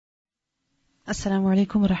السلام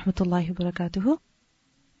عليكم ورحمة الله وبركاته.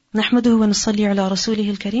 نحمده ونصلي على رسوله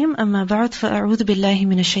الكريم. أما بعد فأعوذ بالله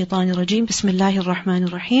من الشيطان الرجيم. بسم الله الرحمن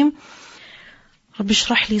الرحيم. رب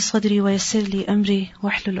اشرح لي صدري ويسر لي أمري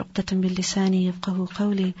واحلل عقدة من لساني يفقهوا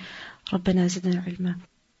قولي ربنا زدنا علما.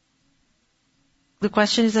 The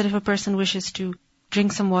question is that if a person wishes to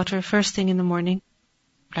drink some water first thing in the morning,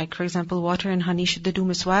 like for example water and honey, should they do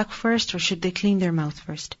miswak first or should they clean their mouth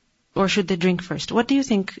first? Or should they drink first? What do you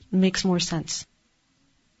think makes more sense?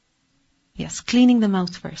 Yes, cleaning the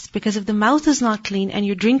mouth first. Because if the mouth is not clean and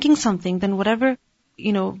you're drinking something, then whatever,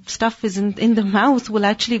 stuff is in the mouth will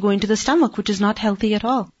actually go into the stomach, which is not healthy at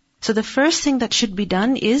all. So the first thing that should be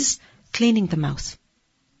done is cleaning the mouth.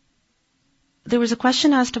 There was a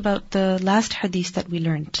question asked about the last hadith that we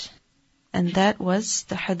learned. And that was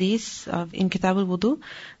the hadith in Kitab al-Wudu,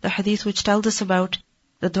 the hadith which tells us about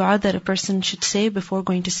the dua that a person should say before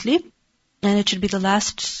going to sleep. And it should be the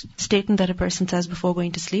last statement that a person says before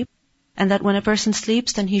going to sleep. And that when a person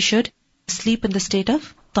sleeps, then he should sleep in the state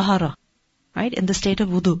of tahara, right? In the state of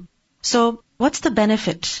wudu. So, what's the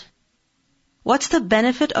benefit? What's the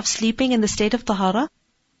benefit of sleeping in the state of tahara?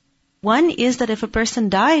 One is that if a person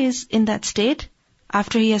dies in that state,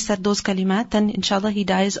 after he has said those kalimat, then inshallah he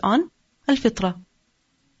dies on al-fitra.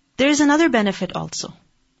 There is another benefit also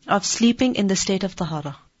of sleeping in the state of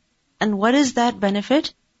tahara. And what is that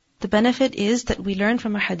benefit? The benefit is that we learn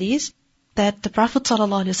from a hadith that the Prophet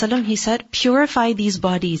ﷺ, he said, purify these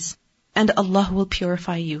bodies and Allah will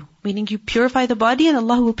purify you. Meaning you purify the body and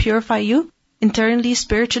Allah will purify you internally,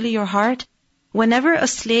 spiritually, your heart. Whenever a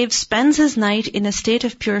slave spends his night in a state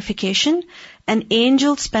of purification, an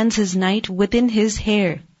angel spends his night within his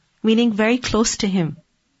hair, meaning very close to him.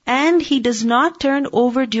 And he does not turn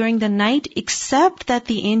over during the night except that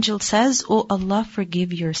the angel says, "Oh Allah,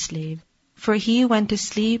 forgive your slave, for he went to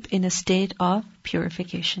sleep in a state of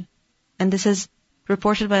purification." And this is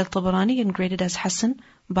reported by Al-Tabarani and graded as Hasan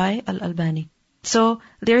by Al-Albani. So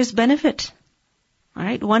there is benefit.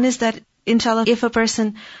 Alright, one is that inshallah if a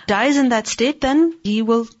person dies in that state, then he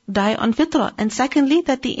will die on fitra. And secondly,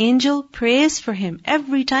 that the angel prays for him.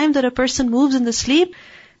 Every time that a person moves in the sleep,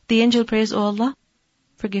 the angel prays, "Oh Allah,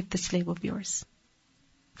 forgive the slave of yours.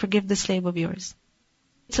 Forgive the slave of yours."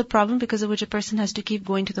 It's a problem because of which a person has to keep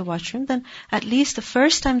going to the washroom. Then at least the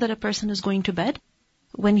first time that a person is going to bed,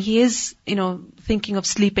 when he is, thinking of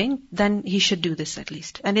sleeping, then he should do this at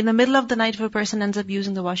least. And in the middle of the night, if a person ends up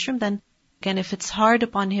using the washroom, then again, if it's hard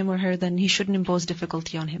upon him or her, then he shouldn't impose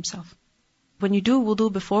difficulty on himself. When you do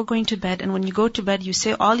wudu before going to bed, and when you go to bed, you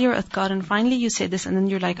say all your adhkar, and finally you say this, and then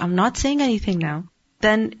you're like, I'm not saying anything now,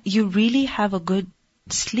 then you really have a good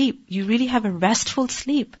sleep. You really have a restful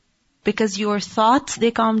sleep. Because your thoughts,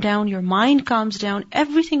 they calm down, your mind calms down,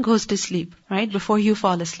 everything goes to sleep, right? Before you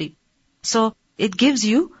fall asleep. So, it gives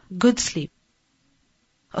you good sleep.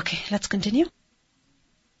 Okay, let's continue.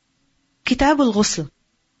 Kitab al-Ghusl.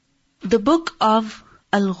 The book of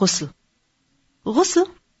al-Ghusl. Ghusl,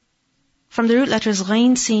 from the root letters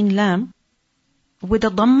Ghain, Sin, Lam, with a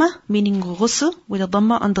dhamma, meaning ghusl, with a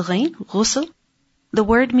dhamma on the Ghain, Ghusl. The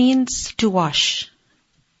word means to wash.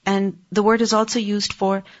 And the word is also used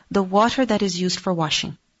for the water that is used for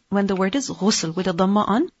washing. When the word is ghusl, with a dhamma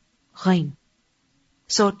on ghain.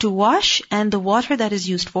 So to wash and the water that is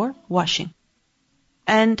used for washing.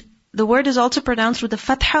 And the word is also pronounced with a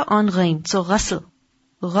fatha on ghain. So ghusl.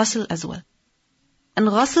 Ghusl as well. And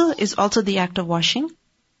ghusl is also the act of washing.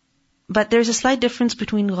 But there's a slight difference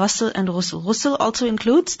between ghusl and ghusl. Ghusl also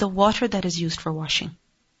includes the water that is used for washing.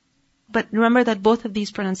 But remember that both of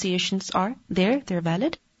these pronunciations are there, they're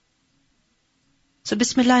valid. So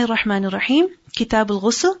Bismillahir Rahmanir Rahim, Kitab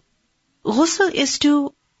al-Ghusl. Ghusl is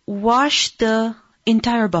to wash the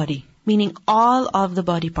entire body, meaning all of the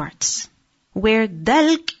body parts, where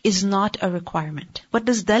dalk is not a requirement. What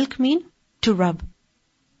does dalk mean? To rub.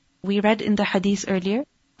 We read in the hadith earlier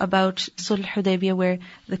about Sulh Hudaybiyah, where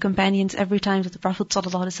the companions, every time that the Prophet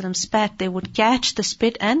ﷺ spat, they would catch the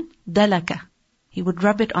spit and dalaka. He would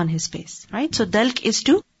rub it on his face, right? So dalk is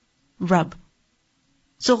to rub.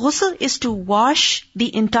 So ghusl is to wash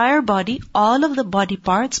the entire body, all of the body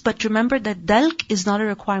parts, but remember that dalk is not a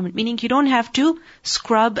requirement, meaning you don't have to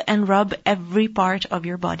scrub and rub every part of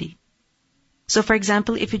your body. So for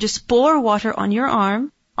example, if you just pour water on your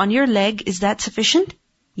arm, on your leg, is that sufficient?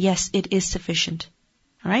 Yes, it is sufficient.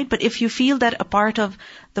 Alright, but if you feel that a part of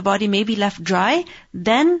the body may be left dry,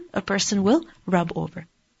 then a person will rub over.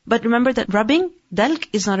 But remember that rubbing, dalk,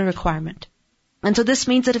 is not a requirement. And so this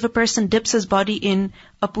means that if a person dips his body in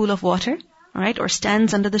a pool of water, right, or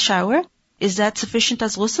stands under the shower, is that sufficient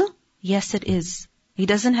as ghusl? Yes, it is. He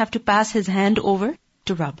doesn't have to pass his hand over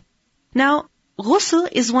to rub. Now, ghusl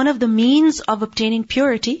is one of the means of obtaining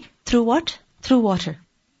purity through what? Through water.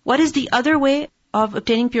 What is the other way of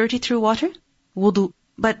obtaining purity through water? Wudu.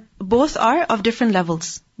 But both are of different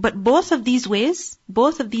levels. But both of these ways,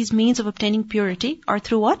 both of these means of obtaining purity are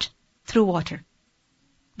through what? Through water.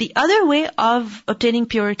 The other way of obtaining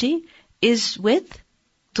purity is with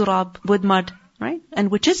turab, with mud, right?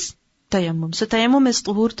 And which is tayammum. So tayammum is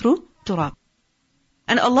tuhur through turab.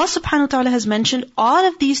 And Allah subhanahu wa ta'ala has mentioned all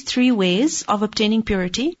of these three ways of obtaining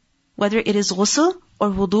purity, whether it is ghusl or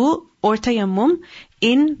wudu or tayammum,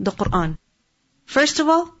 in the Quran. First of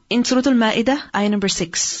all, in Surah Al-Ma'idah, ayah number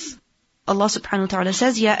 6, Allah subhanahu wa ta'ala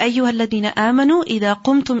says, يَا أَيُّهَا الَّذِينَ آمَنُوا إِذَا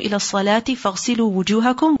قُمْتُمْ إِلَى الصَّلَاةِ فَاغْسِلُوا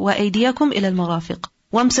وُجُوهَكُمْ وَأَيْدِيَكُمْ إِلَى الْمَرَافِقِ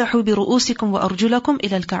وَامْسَحُوا بِرُؤُوسِكُمْ وَأَرْجُلَكُمْ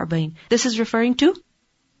إِلَى الْكَعْبَيْنِ. This is referring to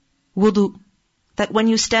wudu. That when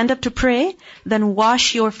you stand up to pray, then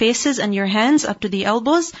wash your faces and your hands up to the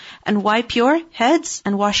elbows, and wipe your heads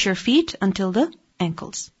and wash your feet until the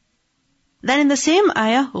ankles. Then in the same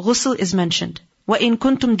ayah, ghusl is mentioned. وَإِن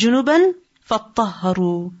كُنْتُمْ جُنُبًا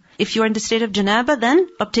فَطَّهَّرُوا. If you are in the state of janaba, then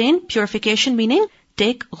obtain purification, meaning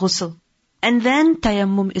take ghusl. And then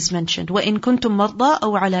tayammum is mentioned. وَإِن كُنْتُمْ مَرْضَى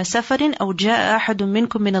أَوْ عَلَى سَفَرٍ أَوْ جَاءَ أَحَدٌ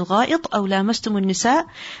مِّنْكُمْ مِنَ الْغَائِطِ أَوْ لَامَسْتُمُ النِّسَاءَ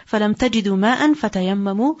فَلَمْ تَجِدُوا مَاءً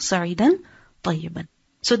فَتَيَمَّمُوا صَعِيدًا طَيِّبًا.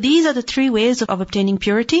 So these are the three ways of obtaining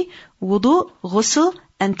purity: wudu, ghusl,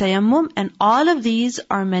 and tayammum. And all of these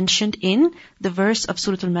are mentioned in the verse of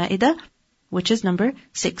Surah Al-Ma'idah, which is number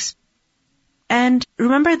 6. And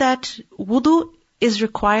remember that wudu is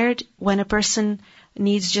required when a person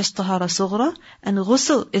needs just tahara sughra, and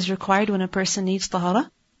ghusl is required when a person needs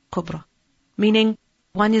tahara kubra. Meaning,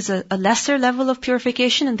 one is a lesser level of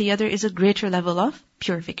purification and the other is a greater level of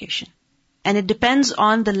purification. And it depends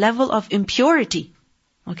on the level of impurity.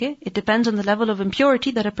 Okay? It depends on the level of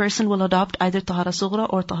impurity that a person will adopt either tahara sughra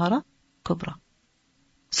or tahara kubra.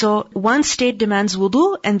 So, one state demands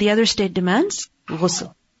wudu and the other state demands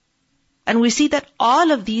ghusl. And we see that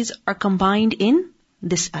all of these are combined in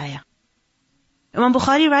this ayah. Imam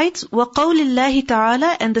Bukhari writes, وَقَوْلِ اللَّهِ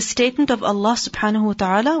تَعَالَى, and the statement of Allah subhanahu wa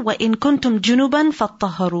ta'ala, وَإِن كُنْتُمْ جُنُبًا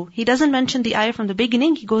فَطَّهَّرُوا. He doesn't mention the ayah from the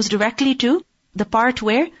beginning, he goes directly to the part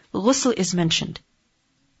where ghusl is mentioned.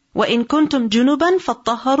 وَإِن كُنْتُمْ جُنُبًا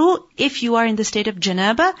فَطَّهَّرُوا. If you are in the state of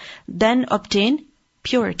janaba, then obtain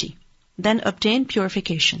purity. Then obtain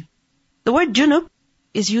purification. The word junub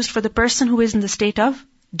is used for the person who is in the state of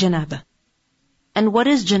janaba. And what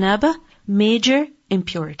is janaba? Major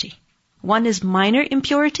impurity. One is minor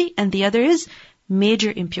impurity and the other is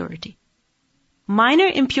major impurity. Minor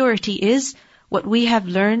impurity is what we have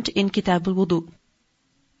learned in Kitab al-Wudu,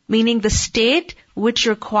 meaning the state which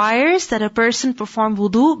requires that a person perform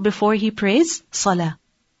wudu before he prays salah.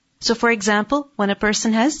 So for example, when a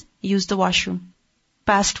person has used the washroom,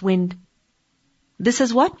 passed wind, this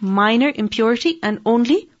is what? Minor impurity, and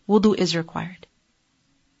only wudu is required.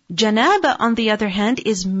 Janaba, on the other hand,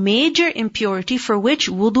 is major impurity for which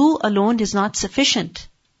wudu alone is not sufficient.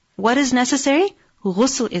 What is necessary?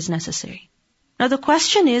 Ghusl is necessary. Now the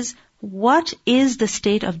question is, what is the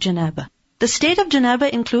state of janaba? The state of janaba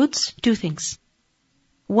includes two things.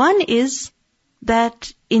 One is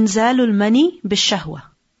that inzalul mani bishahwa,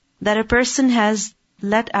 that a person has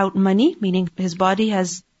let out mani, meaning his body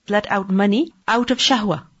has let out mani out of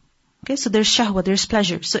shahwa. Okay, so there's shahwa, there's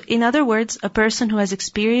pleasure. So in other words, a person who has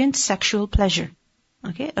experienced sexual pleasure.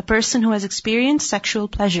 Okay, a person who has experienced sexual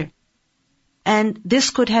pleasure. And this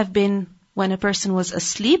could have been when a person was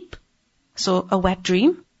asleep, so a wet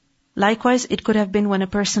dream. Likewise, it could have been when a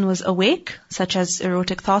person was awake, such as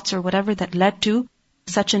erotic thoughts or whatever that led to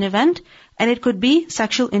such an event. And it could be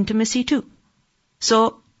sexual intimacy too.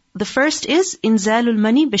 So the first is inzalul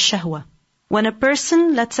mani bishahwa. When a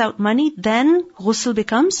person lets out mani, then ghusl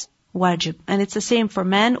becomes wajib. And it's the same for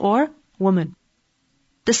man or woman.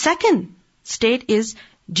 The second state is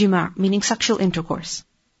jima', meaning sexual intercourse.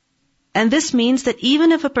 And this means that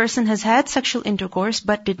even if a person has had sexual intercourse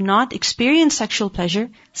but did not experience sexual pleasure,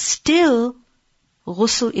 still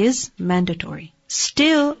ghusl is mandatory.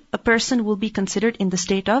 Still a person will be considered in the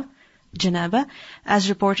state of janaba, as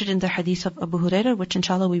reported in the hadith of Abu Hurairah, which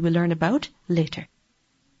inshallah we will learn about later.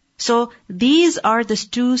 So these are the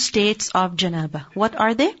two states of janaba. What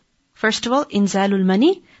are they? First of all, inzalul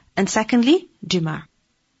mani, and secondly, jima'.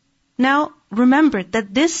 Now, remember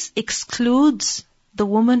that this excludes the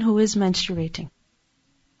woman who is menstruating.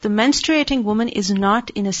 The menstruating woman is not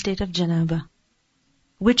in a state of janaba,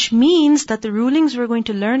 which means that the rulings we're going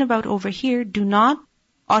to learn about over here do not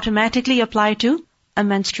automatically apply to a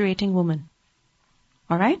menstruating woman.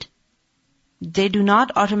 Alright? They do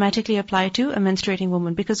not automatically apply to a menstruating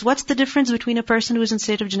woman, because what's the difference between a person who is in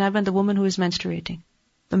state of janaba and the woman who is menstruating?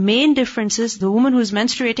 The main difference is the woman who is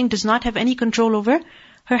menstruating does not have any control over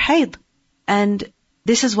her hayd. And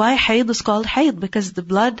this is why hayd is called hayd, because the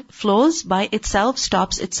blood flows by itself,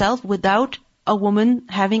 stops itself without a woman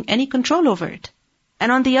having any control over it.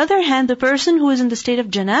 And on the other hand, the person who is in the state of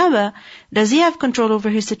janaba, does he have control over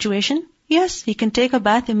his situation? Yes, he can take a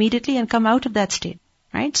bath immediately and come out of that state.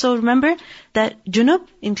 Right? So remember that junub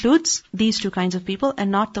includes these two kinds of people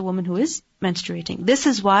and not the woman who is menstruating. This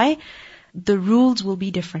is why the rules will be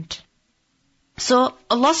different. So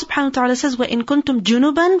Allah subhanahu wa ta'ala says, وَإِن كُنْتُمْ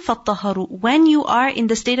جُنُبًا فَاتَّهَّرُوا. When you are in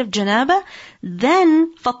the state of janaba,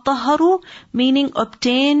 then فَاتَّهَّرُوا, meaning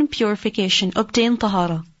obtain purification, obtain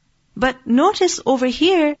tahara. But notice over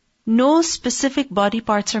here, no specific body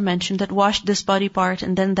parts are mentioned that wash this body part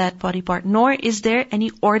and then that body part, nor is there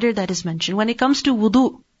any order that is mentioned. When it comes to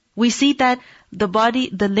wudu, we see that the body,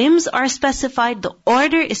 the limbs are specified, the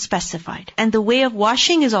order is specified, and the way of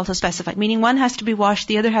washing is also specified, meaning one has to be washed,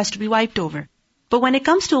 the other has to be wiped over. But when it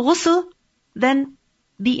comes to ghusl, then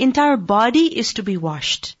the entire body is to be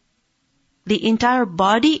washed. The entire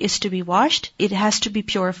body is to be washed, it has to be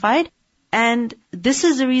purified, and this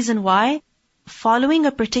is the reason why following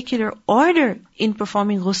a particular order in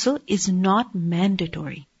performing ghusl is not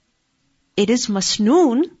mandatory. It is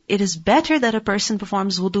masnoon. It is better that a person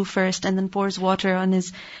performs wudu first and then pours water on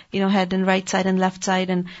his, head and right side and left side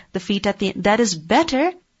and the feet at the end. That is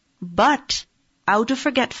better, but out of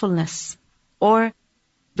forgetfulness or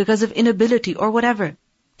because of inability or whatever,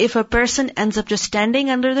 if a person ends up just standing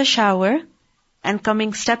under the shower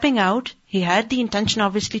and stepping out, he had the intention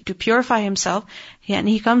obviously to purify himself, and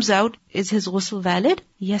he comes out, is his ghusl valid?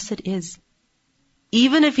 Yes, it is.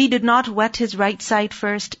 Even if he did not wet his right side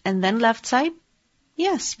first and then left side?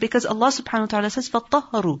 Yes, because Allah subhanahu wa ta'ala says,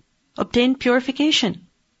 فَاتَّهَّرُوا, obtain purification.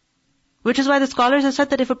 Which is why the scholars have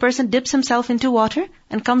said that if a person dips himself into water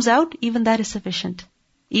and comes out, even that is sufficient.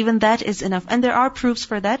 Even that is enough. And there are proofs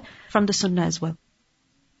for that from the sunnah as well.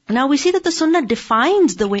 Now we see that the sunnah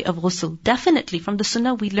defines the way of ghusl. Definitely from the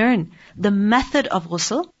sunnah we learn the method of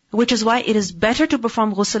ghusl, which is why it is better to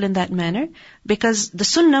perform ghusl in that manner, because the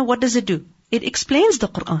sunnah, what does it do? It explains the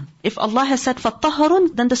Qur'an. If Allah has said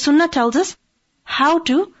fattaharun, then the sunnah tells us how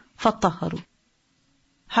to fattaharu.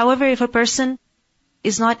 However, if a person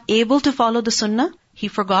is not able to follow the sunnah, he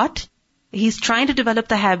forgot, he's trying to develop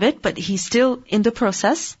the habit, but he's still in the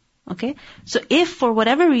process, okay? So if for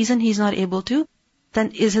whatever reason he's not able to,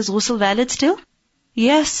 then is his ghusl valid still?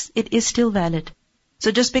 Yes, it is still valid.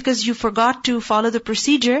 So just because you forgot to follow the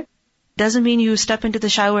procedure, doesn't mean you step into the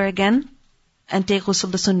shower again and take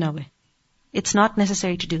ghusl the sunnah way. It's not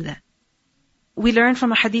necessary to do that. We learn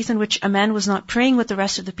from a hadith in which a man was not praying with the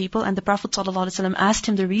rest of the people, and the Prophet ﷺ asked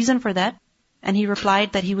him the reason for that, and he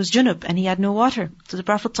replied that he was junub and he had no water. So the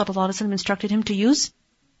Prophet ﷺ instructed him to use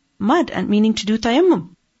mud, and meaning to do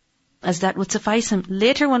tayammum, as that would suffice him.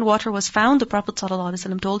 Later when water was found, the Prophet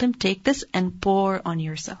ﷺ told him, take this and pour on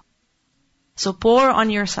yourself. So pour on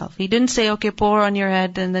yourself. He didn't say, okay, pour on your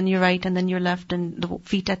head and then your right and then your left and the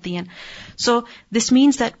feet at the end. So this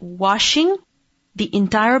means that washing the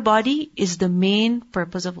entire body is the main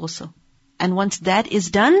purpose of ghusl. And once that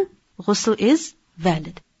is done, ghusl is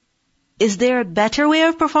valid. Is there a better way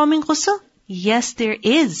of performing ghusl? Yes, there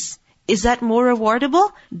is. Is that more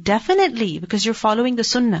rewardable? Definitely, because you're following the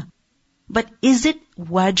sunnah. But is it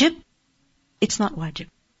wajib? It's not wajib.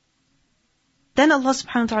 Then Allah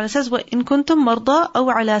subhanahu wa ta'ala says, وَإِن كُنْتُم مَرْضَىٰ أَوْ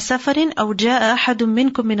عَلَىٰ سَفَرٍ أَوْ جَاءَ أَحَدٌ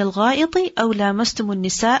مِّنكُم مِّنَ الْغَائِطِ أَوْ لَامَسْتُمُ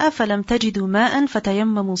النِّسَاءَ فَلَمْ تَجِدُوا مَاءً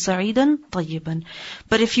فَتَيَمَّمُوا صَعِيدًا طَيِّبًا.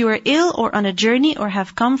 But if you are ill or on a journey or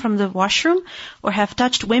have come from the washroom or have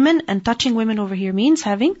touched women, and touching women over here means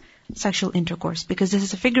having sexual intercourse, because this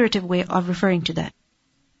is a figurative way of referring to that.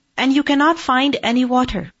 And you cannot find any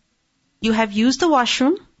water. You have used the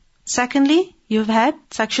washroom. Secondly, you've had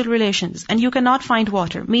sexual relations and you cannot find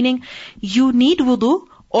water, meaning you need wudu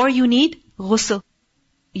or you need ghusl.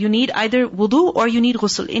 You need either wudu or you need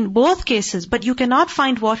ghusl in both cases, but you cannot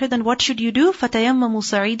find water, then what should you do?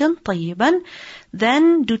 فَتَيَمَّمُوا صَعِيدًا طَيِّبًا.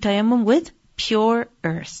 Then do tayammum with pure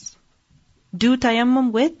earth. Do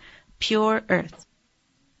tayammum with pure earth.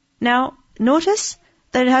 Now, notice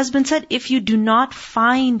that it has been said, if you do not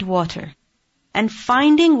find water, and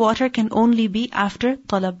finding water can only be after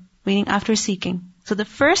talab, meaning after seeking. So the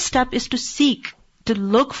first step is to seek, to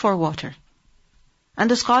look for water.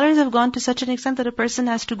 And the scholars have gone to such an extent that a person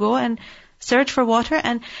has to go and search for water,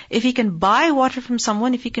 and if he can buy water from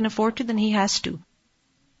someone, if he can afford to, then he has to.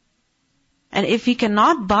 And if he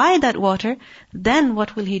cannot buy that water, then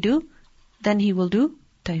what will he do? Then he will do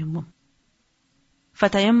tayammum.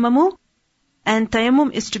 فَتَيَمَّمُوا. And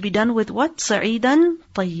tayammum is to be done with what? صَعِيدًا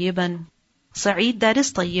طَيِّبًا. Sa'id, that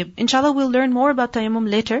is tayyib. Inshallah, we'll learn more about tayammum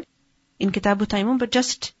later in Kitabu Tayammum, but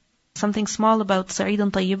just something small about Sa'id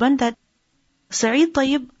and Tayyiban, that Sa'id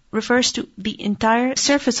Tayyib refers to the entire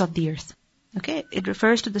surface of the earth. Okay? It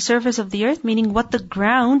refers to the surface of the earth, meaning what the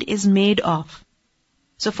ground is made of.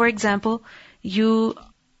 So for example, you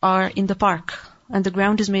are in the park, and the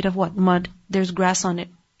ground is made of what? Mud. There's grass on it.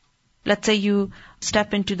 Let's say you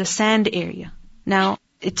step into the sand area. Now,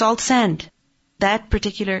 it's all sand. That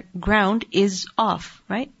particular ground is off,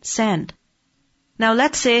 right? Sand. Now,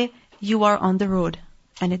 let's say you are on the road,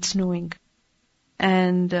 and it's snowing.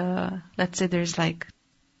 And let's say there's like,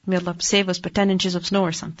 may Allah save us, but 10 inches of snow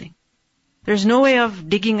or something. There's no way of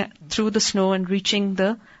digging through the snow and reaching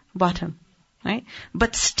the bottom, right?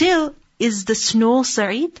 But still, is the snow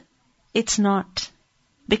Sa'id? It's not.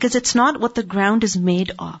 Because it's not what the ground is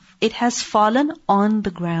made of. It has fallen on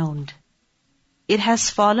the ground. It has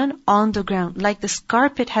fallen on the ground. Like this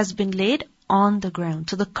carpet has been laid on the ground.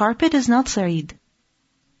 So the carpet is not Sa'id.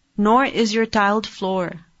 Nor is your tiled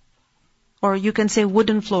floor. Or you can say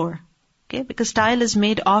wooden floor. Okay? Because tile is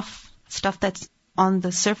made of stuff that's on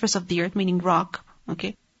the surface of the earth, meaning rock.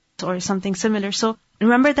 Okay? Or something similar. So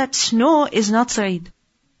remember that snow is not Sa'id.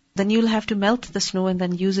 Then you'll have to melt the snow and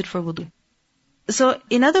then use it for wudu. So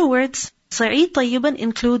in other words, Sa'id Tayyiban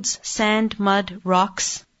includes sand, mud,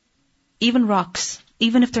 rocks,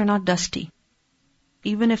 even if they're not dusty.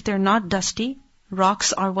 Even if they're not dusty,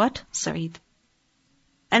 rocks are what? Sa'id.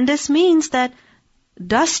 And this means that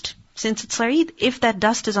dust, since it's Sa'id, if that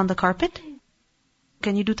dust is on the carpet,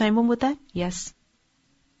 can you do tayammum with that? Yes.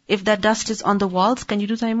 If that dust is on the walls, can you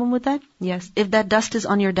do tayammum with that? Yes. If that dust is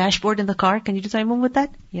on your dashboard in the car, can you do tayammum with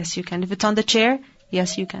that? Yes, you can. If it's on the chair,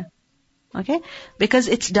 yes, you can. Okay? Because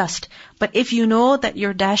it's dust. But if you know that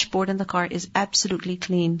your dashboard in the car is absolutely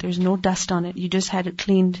clean, there's no dust on it, you just had it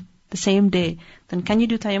cleaned the same day, then can you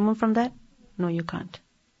do tayammum from that? No, you can't.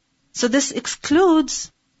 So this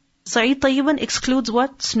excludes, Sa'id Tayyiban excludes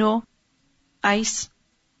what? Snow, ice,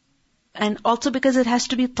 and also because it has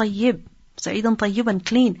to be tayyib, Sa'idan tayyiban,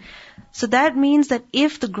 clean. So that means that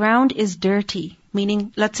if the ground is dirty,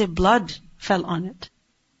 meaning let's say blood fell on it,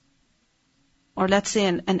 or let's say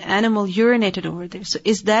an animal urinated over there, so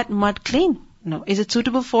is that mud clean? No. Is it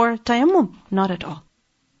suitable for tayammum? Not at all.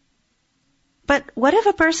 But what if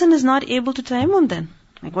a person is not able to tayammum then?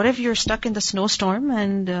 Like what if you're stuck in the snowstorm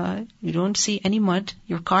and you don't see any mud,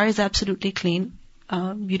 your car is absolutely clean,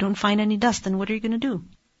 you don't find any dust, then what are you going to do?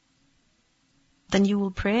 Then you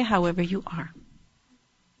will pray however you are.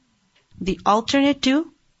 The alternate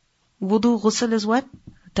to wudu ghusl is what?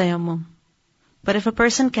 Tayammum. But if a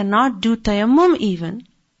person cannot do tayammum even,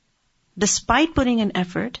 despite putting in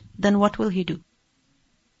effort, then what will he do?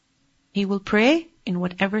 He will pray in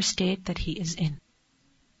whatever state that he is in.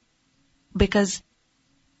 Because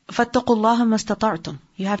فَاتَّقُوا اللَّهَ مَا اسْتَطَعْتُمْ.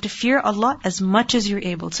 You have to fear Allah as much as you're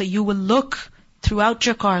able. So you will look throughout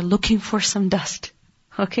your car looking for some dust.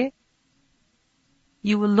 Okay?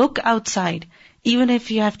 You will look outside, even if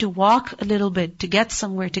you have to walk a little bit to get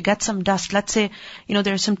somewhere, to get some dust. Let's say,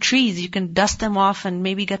 there are some trees, you can dust them off and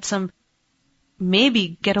maybe get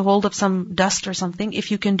a hold of some dust or something. If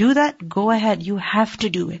you can do that, go ahead. You have to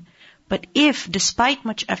do it. But if, despite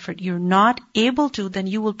much effort, you're not able to, then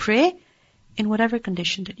you will pray in whatever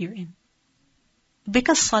condition that you're in.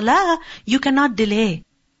 Because salah, you cannot delay.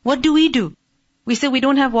 What do? We say we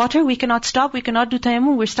don't have water, we cannot stop, we cannot do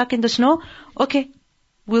tayammum, we're stuck in the snow. Okay,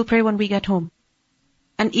 we'll pray when we get home.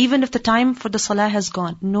 And even if the time for the salah has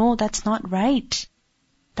gone. No, that's not right.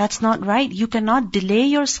 That's not right. You cannot delay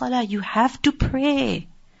your salah. You have to pray.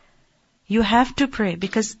 You have to pray.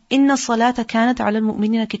 Because inna salata kanat ala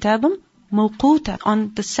al-mu'minina kitabam mawquta.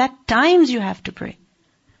 On the set times you have to pray.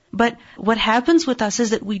 But what happens with us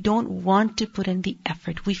is that we don't want to put in the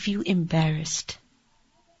effort. We feel embarrassed.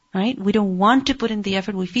 Right? We don't want to put in the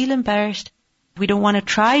effort. We feel embarrassed. We don't want to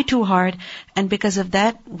try too hard. And because of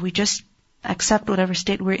that, we just accept whatever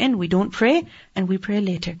state we're in. We don't pray, and we pray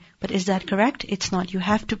later. But is that correct? It's not. You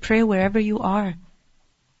have to pray wherever you are.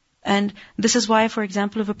 And this is why, for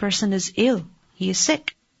example, if a person is ill, he is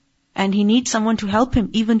sick, and he needs someone to help him,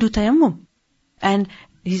 even do tayammum. And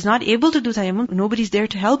he's not able to do tayammum, nobody's there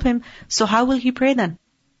to help him, so how will he pray then?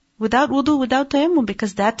 Without wudu, without tayammum,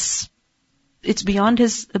 because it's beyond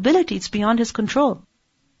his ability, it's beyond his control.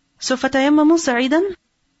 So فَتَيَمَّمُوا سَعِيدًا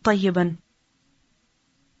طَيِّبًا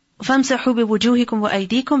فَامْسَحُوا بِوُجُوهِكُمْ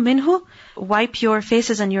وَأَيْدِيكُمْ مِنْهُ. Wipe your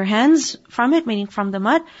faces and your hands from it, meaning from the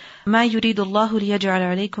mud. مَا يُرِيدُ اللَّهُ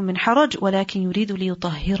لِيَجْعَلَ عَلَيْكُمْ مِنْ حَرَجٍ وَلَكِنْ يُرِيدُ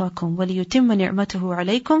لِيُطَهِّرَكُمْ وَلِيُتِمَّ نِعْمَتَهُ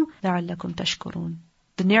عَلَيْكُمْ لَعَلَّكُمْ تَشْكُرُونَ.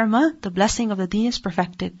 The ni'mah, the blessing of the deen is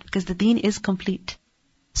perfected, because the deen is complete.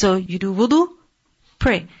 So you do wudu,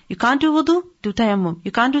 pray. You can't do wudu, do tayammum.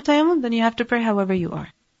 You can't do tayammum, then you have to pray however you are.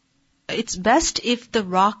 It's best if the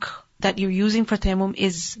rock that you're using for tayammum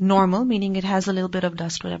is normal, meaning it has a little bit of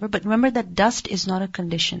dust, whatever. But remember that dust is not a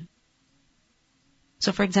condition.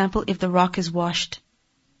 So for example, if the rock is washed,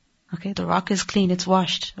 okay, the rock is clean, it's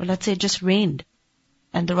washed. Or let's say it just rained,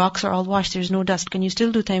 and the rocks are all washed, there's no dust. Can you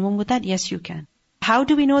still do tayammum with that? Yes, you can. How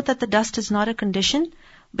do we know that the dust is not a condition?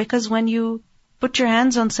 Because when you put your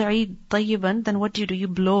hands on Sa'id Tayyiban, then what do? You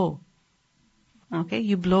blow. Okay,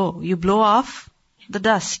 you blow. You blow off the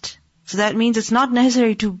dust. So that means it's not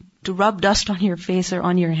necessary to rub dust on your face or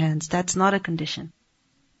on your hands. That's not a condition.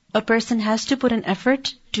 A person has to put an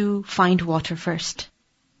effort to find water first.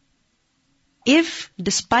 If,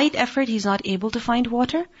 despite effort, he's not able to find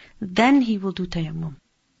water, then he will do tayammum.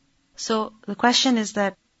 So the question is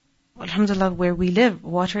that, alhamdulillah, where we live,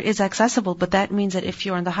 water is accessible, but that means that if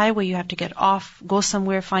you're on the highway, you have to get off, go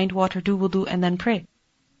somewhere, find water, do wudu, and then pray.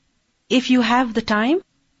 If you have the time,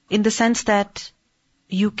 in the sense that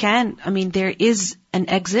you can, there is an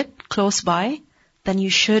exit close by, then you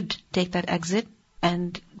should take that exit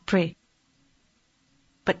and pray.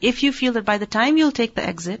 But if you feel that by the time you'll take the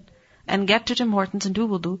exit and get to Tim Hortons and do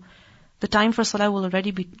wudu, the time for salah will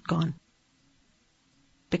already be gone.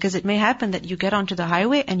 Because it may happen that you get onto the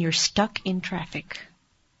highway and you're stuck in traffic.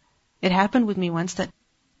 It happened with me once that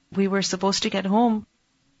we were supposed to get home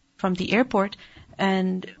from the airport,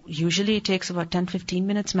 and usually it takes about 10-15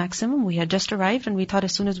 minutes maximum. We had just arrived and we thought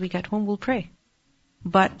as soon as we get home we'll pray.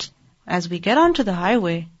 But as we get onto the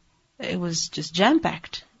highway, it was just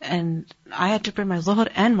jam-packed. And I had to pray my Zuhr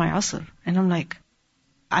and my Asr. And I'm like,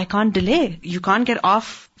 I can't delay. You can't get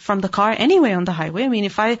off from the car anyway on the highway.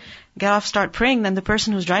 If I get off, start praying, then the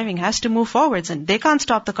person who's driving has to move forwards and they can't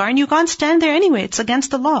stop the car and you can't stand there anyway. It's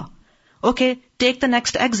against the law. Okay, take the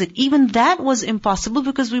next exit. Even that was impossible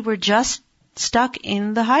because we were just stuck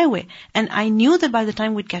in the highway. And I knew that by the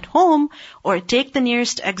time we'd get home or take the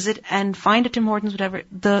nearest exit and find a Tim Hortons, whatever,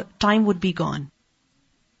 the time would be gone.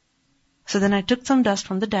 So then I took some dust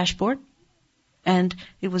from the dashboard, and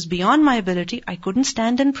it was beyond my ability. I couldn't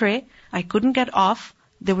stand and pray. I couldn't get off.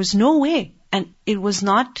 There was no way. And it was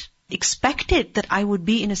not expected that I would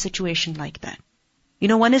be in a situation like that.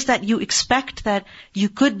 One is that you expect that you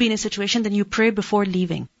could be in a situation, then you pray before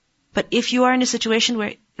leaving. But if you are in a situation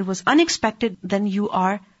where it was unexpected, then you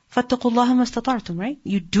are فَاتَّقُوا اللَّهَ مَا اسْتَطَعْتُمْ, right?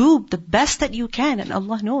 You do the best that you can, and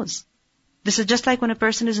Allah knows. This is just like when a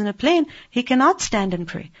person is in a plane, he cannot stand and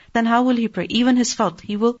pray. Then how will he pray? Even his fard,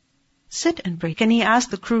 he will sit and pray. Can he ask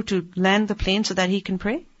the crew to land the plane so that he can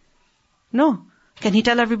pray? No. Can he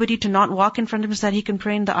tell everybody to not walk in front of him so that he can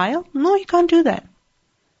pray in the aisle? No, he can't do that.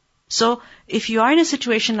 So, if you are in a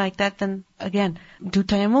situation like that, then again, do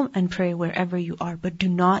tayammum and pray wherever you are, but do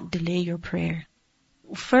not delay your prayer.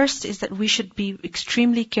 First is that we should be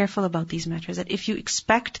extremely careful about these matters, that if you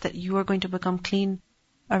expect that you are going to become clean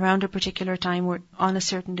around a particular time or on a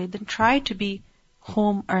certain day, then try to be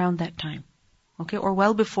home around that time. Okay? Or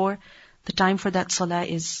well before the time for that salah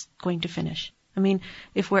is going to finish.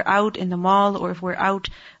 If we're out in the mall or if we're out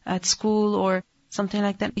at school or something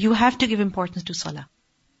like that, you have to give importance to salah.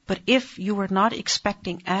 But if you were not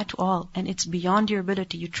expecting at all and it's beyond your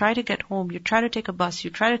ability, you try to get home, you try to take a bus, you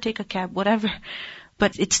try to take a cab, whatever,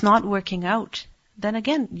 but it's not working out, then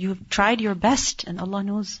again, you've tried your best and Allah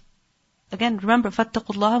knows. Again, remember,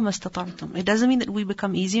 فَاتَّقُوا اللَّهَ مَا اسْتَطَعْتُمْ. It doesn't mean that we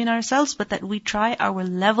become easy on ourselves, but that we try our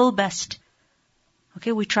level best.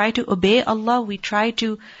 Okay, we try to obey Allah, we try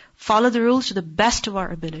to follow the rules to the best of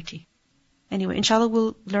our ability. Anyway, inshallah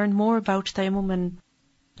we'll learn more about tayammum and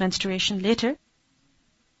menstruation later.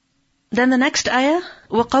 Then the next ayah,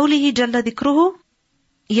 وَقَوْلِهِ جَلَّ ذِكْرُهُ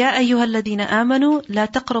يَا أَيُّهَا الَّذِينَ آمَنُوا لَا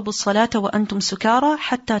تَقْرَبُوا الصَّلَاةَ وَأَنْتُمْ سُكَارَى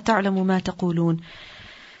حَتَّى تَعْلَمُوا مَا تَقُولُونَ.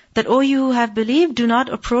 That, O you who have believed, do not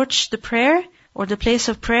approach the prayer or the place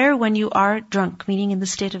of prayer when you are drunk, meaning in the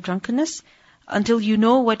state of drunkenness, until you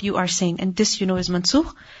know what you are saying. And this, is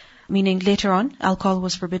mansukh, meaning later on, alcohol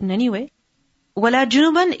was forbidden anyway. وَلَا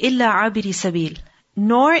جُنُبًا إِلَّا عَابِرِ سَبِيلٍ.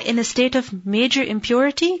 Nor in a state of major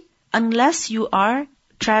impurity, unless you are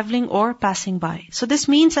traveling or passing by. So this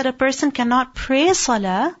means that a person cannot pray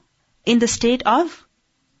salah in the state of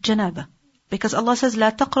janaba. Because Allah says,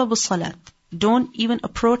 لَا تَقْرَبُوا الصَّلَاةِ. Don't even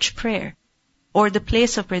approach prayer or the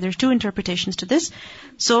place of prayer. There are two interpretations to this.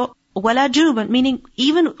 So, وَلَا جُنُبًا, meaning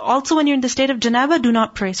even also when you're in the state of janaba, do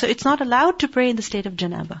not pray. So it's not allowed to pray in the state of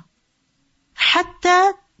janaba.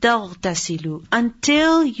 حَتَّى تَغْتَسِلُوا,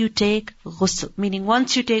 until you take ghusl. Meaning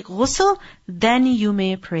once you take ghusl, then you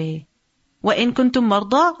may pray. وَإِن كُنتُم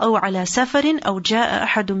مَرْضَى أَوْ عَلَى سَفَرٍ أَوْ جَاءَ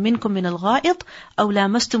أَحَدٌ مِّنكُم مِّنَ الْغَائِطِ أَوْ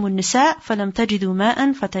لَامَسْتُمُ النِّسَاءَ فَلَمْ تَجِدُوا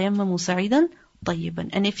مَاءً فَتَيَمَّمُوا سَعِيدًا طيبا.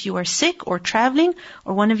 And if you are sick or traveling,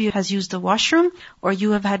 or one of you has used the washroom, or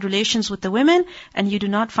you have had relations with the women, and you do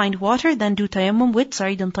not find water, then do tayammum with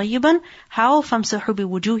sa'idan tayyiban. How? فَامْسَحُوا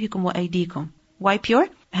بِوُجُوهِكُمْ وَأَيْدِيكُمْ. Wipe your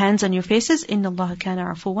hands and your faces. إِنَّ اللَّهَ كَانَ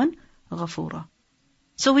عَفُوًا غَفُورًا.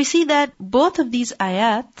 So we see that both of these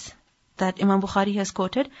ayat that Imam Bukhari has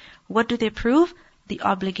quoted, what do they prove? The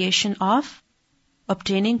obligation of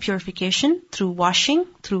obtaining purification through washing,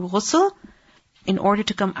 through ghusl, in order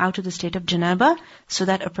to come out of the state of janaba, so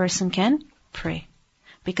that a person can pray.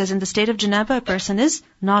 Because in the state of janaba, a person is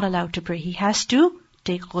not allowed to pray. He has to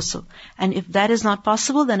take ghusl. And if that is not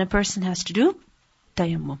possible, then a person has to do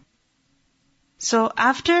tayammum. So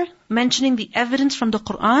after mentioning the evidence from the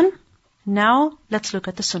Quran, now let's look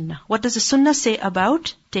at the sunnah. What does the sunnah say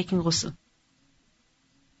about taking ghusl?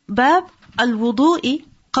 Bab al-wudu'i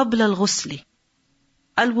qabla al-ghusli.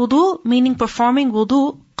 Al-wudu meaning performing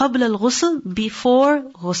wudu qabla al-ghusl, before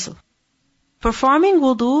ghusl. Performing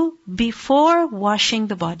wudu before washing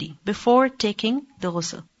the body, before taking the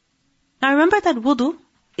ghusl. Now remember that wudu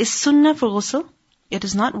is sunnah for ghusl. It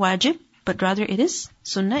is not wajib, but rather it is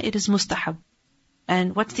sunnah, it is mustahab.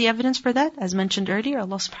 And what's the evidence for that? As mentioned earlier,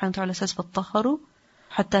 Allah subhanahu wa ta'ala says, فَاتَّخَرُوا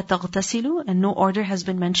حَتَّى تَغْتَسِلُوا, and no order has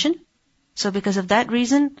been mentioned. So because of that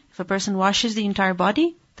reason, if a person washes the entire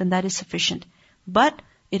body, then that is sufficient. But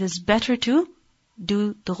it is better to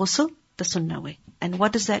do the ghusl the sunnah way. And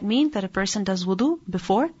what does that mean? That a person does wudu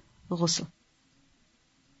before the ghusl.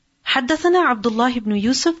 حدثنا عبد الله بن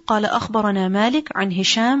يوسف قال أخبرنا مالك عن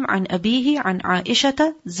هشام عن أبيه عن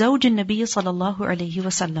عائشة زوج النبي صلى الله عليه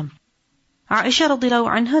وسلم. Aisha radiallahu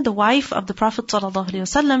anha, the wife of the Prophet sallallahu alaihi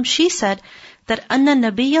wasallam, she said that anna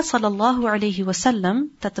nabiyya sallallahu alaihi wasallam,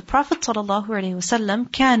 that the Prophet sallallahu alaihi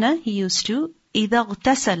wasallam, kana, he used to, idha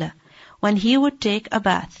ghtasala, when he would take a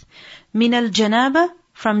bath, min al janaba,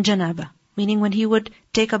 from janaba, meaning when he would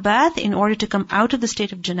take a bath in order to come out of the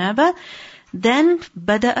state of janaba, then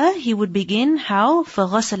bada'a, he would begin how?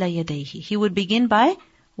 فَغَسَلَ يَدَيْهِ, he would begin by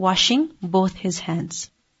washing both his hands.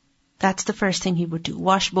 That's the first thing he would do.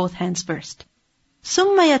 Wash both hands first.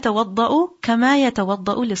 ثُمَّ يَتَوَضَّأُ كَمَا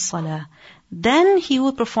يَتَوَضَّأُ لِلصَّلَاةِ. Then he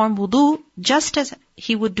would perform wudu just as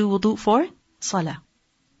he would do wudu for salah.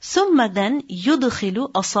 ثُمَّ then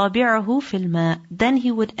يُدْخِلُ أَصَابِعَهُ فِي الْمَاءِ. Then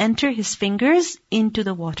he would enter his fingers into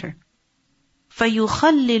the water.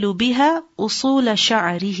 فَيُخَلِّلُ بِهَا أُصُولَ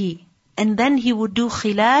شَعْرِهِ. And then he would do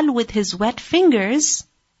khilal with his wet fingers.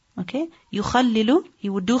 Okay? يُخَلِّلُ, he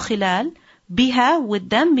would do khilal biha, with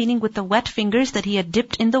them, meaning with the wet fingers that he had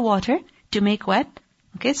dipped in the water to make wet.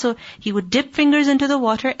 Okay, so he would dip fingers into the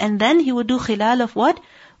water and then he would do khilal of what?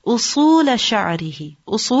 Usul sha'rihi.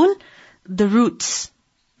 Usul, the roots,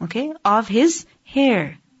 okay, of his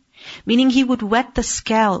hair. Meaning he would wet the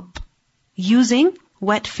scalp using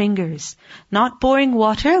wet fingers. Not pouring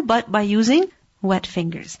water, but by using wet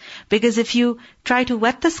fingers. Because if you try to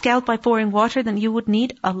wet the scalp by pouring water, then you would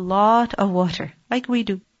need a lot of water, like we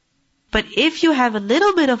do. But if you have a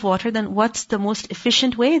little bit of water, then what's the most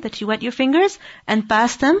efficient way? That you wet your fingers and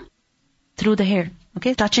pass them through the hair,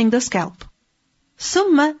 okay, touching the scalp.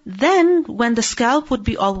 Summa, then when the scalp would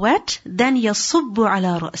be all wet, then يَصُبُّ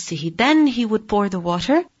عَلَى رَأْسِهِ. Then he would pour the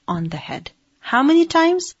water on the head. How many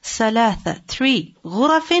times? ثلاثة, 3.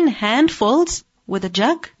 غُرَفٍ, handfuls. With a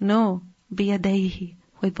jug? No. بِيَدَيْهِ,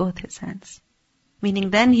 with both his hands. Meaning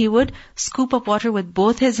then he would scoop up water with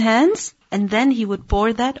both his hands, and then he would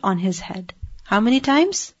pour that on his head. How many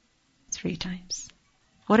times? 3 times.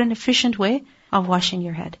 What an efficient way of washing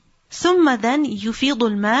your head. ثُمَّ then يُفِيضُ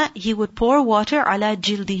الْمَاءِ, he would pour water عَلَى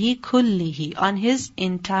جِلْدِهِ كُلِّهِ, on his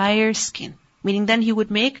entire skin. Meaning then he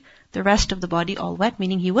would make the rest of the body all wet,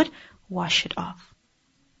 meaning he would wash it off.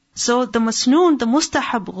 So the masnoon, the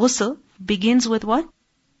mustahab ghusl, begins with what?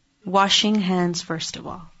 Washing hands first of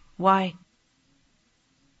all. Why?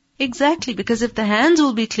 Exactly, because if the hands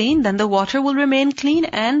will be clean, then the water will remain clean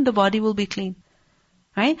and the body will be clean.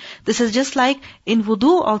 Right? This is just like in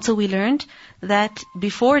wudu also we learned that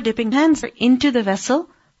before dipping hands into the vessel,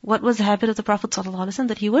 what was the habit of the Prophet ﷺ?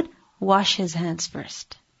 That he would wash his hands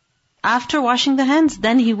first. After washing the hands,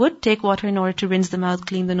 then he would take water in order to rinse the mouth,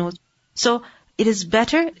 clean the nose. So it is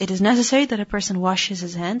better, it is necessary that a person washes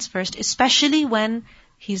his hands first, especially when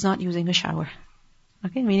he's not using a shower.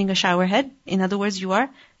 Okay, meaning a shower head. In other words, you are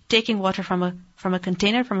taking water from a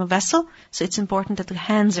container, from a vessel, so it's important that the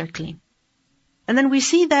hands are clean. And then we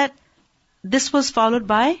see that this was followed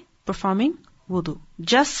by performing wudu,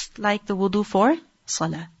 just like the wudu for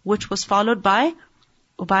salah, which was followed by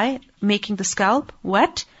making the scalp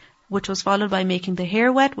wet, which was followed by making the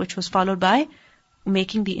hair wet, which was followed by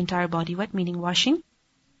making the entire body wet, meaning washing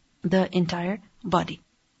the entire body.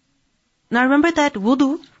 Now remember that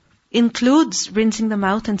wudu includes rinsing the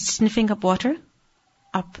mouth and sniffing up water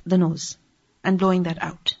up the nose and blowing that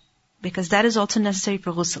out. Because that is also necessary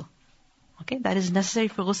for ghusl. Okay, that is necessary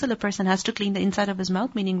for ghusl. A person has to clean the inside of his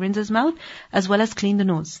mouth, meaning rinse his mouth, as well as clean the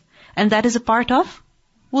nose. And that is a part of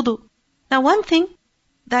wudu. Now one thing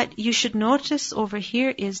that you should notice over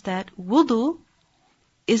here is that wudu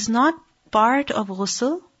is not part of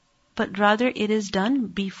ghusl, but rather it is done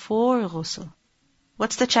before ghusl.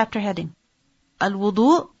 What's the chapter heading?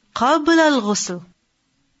 Al-wudu qabla al-ghusl.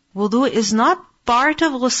 Wudu is not part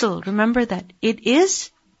of ghusl. Remember that. It is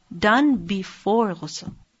done before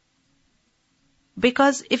ghusl.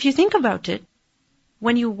 Because if you think about it,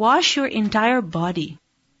 when you wash your entire body,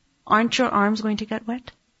 aren't your arms going to get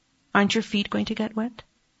wet? Aren't your feet going to get wet?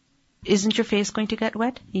 Isn't your face going to get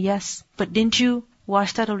wet? Yes. But didn't you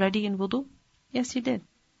wash that already in wudu? Yes, you did.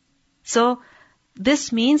 So,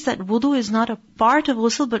 this means that wudu is not a part of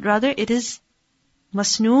ghusl, but rather it is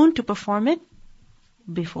masnoon to perform it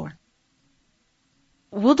before.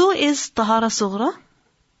 Wudu is tahara sughra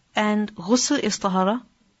and ghusl is tahara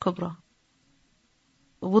kubra.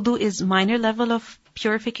 Wudu is minor level of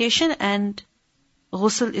purification and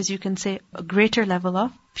ghusl is, you can say, a greater level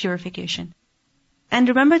of purification. And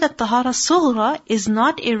remember that tahara sughra is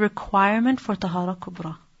not a requirement for tahara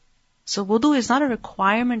kubra. So wudu is not a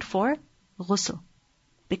requirement for ghusl.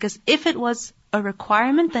 Because if it was a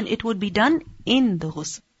requirement, then it would be done in the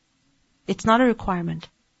ghusl. It's not a requirement.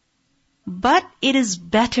 But it is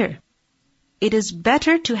better. It is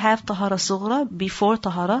better to have tahara sughra before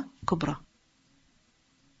tahara kubra.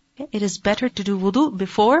 Okay? It is better to do wudu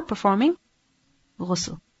before performing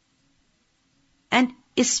ghusl. And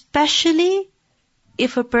especially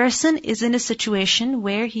if a person is in a situation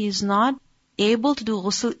where he is not able to do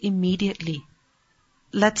ghusl immediately.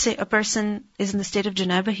 Let's say a person is in the state of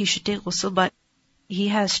janaba, he should take ghusl, but he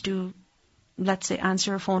has to, let's say,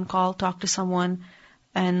 answer a phone call, talk to someone,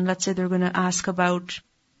 and let's say they're going to ask about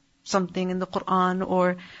something in the Quran,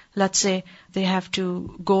 or let's say they have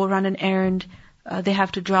to go run an errand, they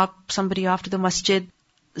have to drop somebody off to the masjid.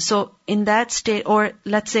 So in that state, or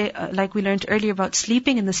let's say, like we learned earlier about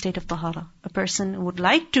sleeping in the state of tahara, a person would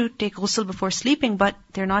like to take ghusl before sleeping, but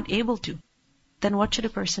they're not able to. Then what should a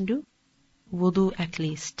person do? Wudu at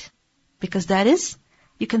least. Because that is,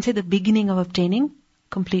 you can say, the beginning of obtaining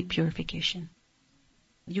complete purification.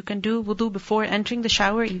 You can do wudu before entering the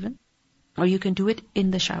shower even, or you can do it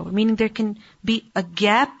in the shower. Meaning there can be a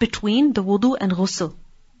gap between the wudu and ghusl.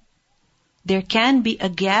 There can be a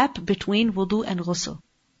gap between wudu and ghusl.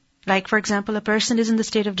 Like, for example, a person is in the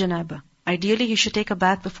state of janaba. Ideally, he should take a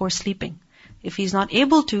bath before sleeping. If he's not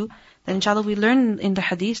able to, then inshallah we learn in the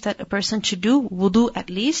hadith that a person should do wudu at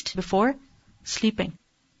least before sleeping.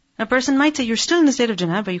 A person might say, you're still in the state of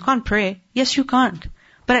janaba, you can't pray. Yes, you can't.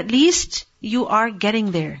 But at least you are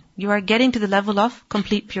getting there. You are getting to the level of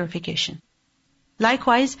complete purification.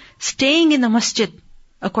 Likewise, staying in the masjid,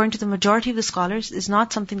 according to the majority of the scholars, is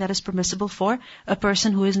not something that is permissible for a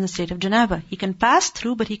person who is in the state of janaba. He can pass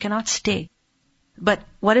through, but he cannot stay. But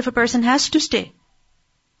what if a person has to stay?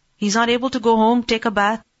 He's not able to go home, take a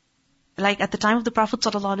bath. Like at the time of the Prophet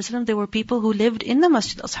ﷺ, there were people who lived in the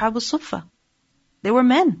masjid, Ashab al-Suffa. They were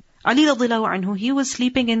men. Ali radiallahu anhu, he was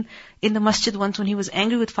sleeping in the masjid once when he was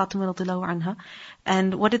angry with Fatima radiallahu anha.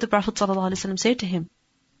 And what did the Prophet ﷺ say to him?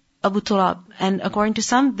 Abu Turab. And according to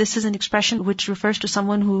some, this is an expression which refers to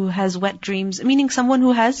someone who has wet dreams, meaning someone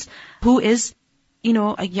who is,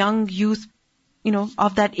 a young youth,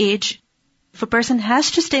 of that age. If a person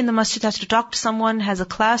has to stay in the masjid, has to talk to someone, has a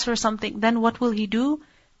class or something, then what will he do?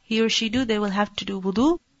 He or she do? They will have to do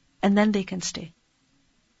wudu, and then they can stay.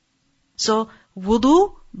 So,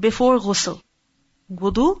 wudu before ghusl.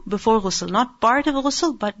 Wudu before ghusl. Not part of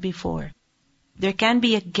ghusl, but before. There can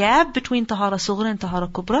be a gap between tahara sughra and tahara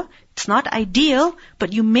kubra. It's not ideal,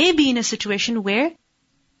 but you may be in a situation where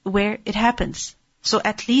it happens. So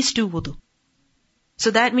at least do wudu.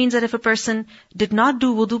 So that means that if a person did not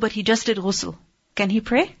do wudu, but he just did ghusl, can he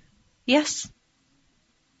pray? Yes.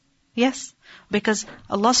 Yes. Because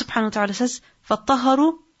Allah subhanahu wa ta'ala says,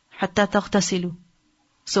 فَالطَّهَرُوا حَتَّى تَغْتَسِلُوا.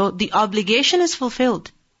 So the obligation is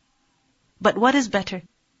fulfilled. But what is better?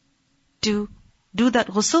 To do that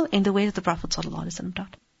ghusl in the way that the Prophet ﷺ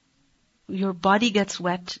taught. Your body gets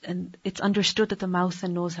wet, and it's understood that the mouth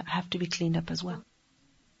and nose have to be cleaned up as well.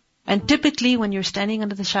 And typically when you're standing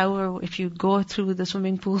under the shower, if you go through the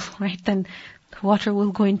swimming pool, right, then water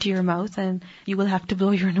will go into your mouth and you will have to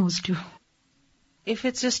blow your nose too. If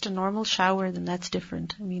it's just a normal shower, then that's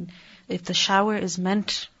different. If the shower is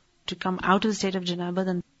meant to come out of the state of janaba,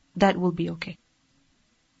 then that will be okay.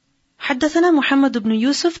 حدثنا محمد بن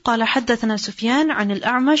يوسف قال حدثنا سفيان عن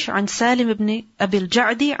الأعمش عن سالم بن أبي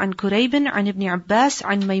الجعد عن كريب عن ابن عباس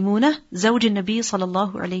عن ميمونة زوج النبي صلى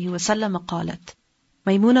الله عليه وسلم قالت.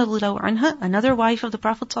 Maymuna radiallahu anha, another wife of the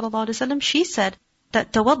Prophet sallallahu alaihi wasallam, she said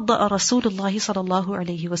that توضأ رسول الله صلى الله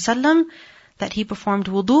عليه وسلم, that he performed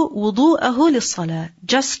wudu'ahu lis-salah,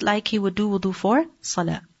 just like he would do wudu for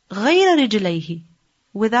salah. غير رجليه,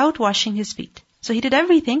 without washing his feet. So he did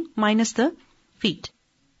everything minus the feet.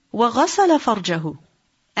 وغسل فرجه,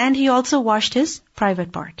 and he also washed his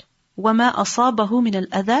private part. وما أصابه من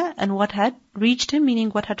الأذى, and what had reached him, meaning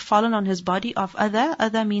what had fallen on his body of أذى.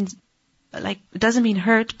 أذى means, like, it doesn't mean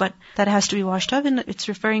hurt, but that has to be washed off, and it's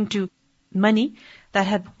referring to money that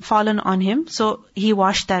had fallen on him. So he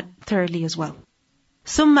washed that thoroughly as well.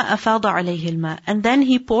 ثم أفاض عليه الماء, and then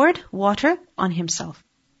he poured water on himself.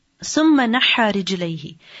 ثم نحى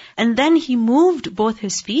رجليه, and then he moved both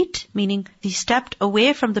his feet, meaning he stepped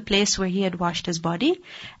away from the place where he had washed his body,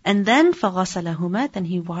 and then فغسلهما, then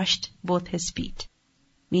he washed both his feet,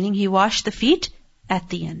 meaning he washed the feet at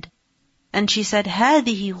the end. And she said,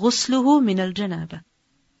 هذه غسله من الجنابة,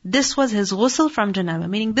 this was his ghusl from janaba,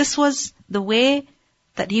 meaning this was the way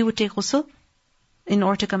that he would take ghusl in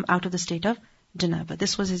order to come out of the state of janaba.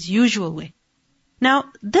 This was his usual way.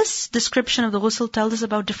 Now, this description of the ghusl tells us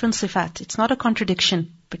about different sifat. It's not a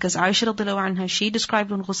contradiction, because Aisha radiallahu anha, she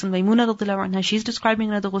described one ghusl, Maymuna radiallahu anha, she's describing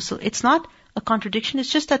another ghusl. It's not a contradiction,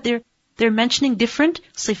 it's just that they're mentioning different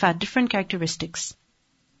sifat, different characteristics.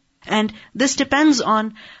 And this depends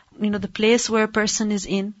on, the place where a person is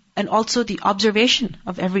in, and also the observation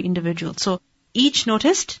of every individual. So, each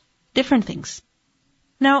noticed different things.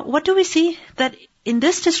 Now, what do we see? That in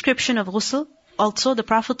this description of ghusl, also the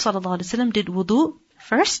Prophet ﷺ did wudu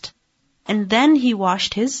first, and then he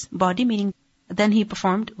washed his body, meaning then he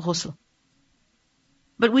performed ghusl.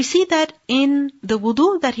 But we see that in the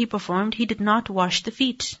wudu that he performed, he did not wash the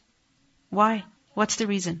feet. Why? What's the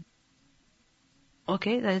reason?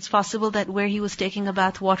 Okay, that it's possible that where he was taking a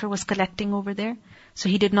bath, water was collecting over there. So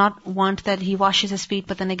he did not want that he washes his feet,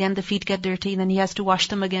 but then again the feet get dirty, and then he has to wash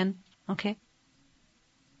them again.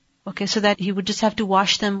 Okay, so that he would just have to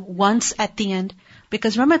wash them once at the end.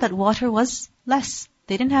 Because remember that water was less.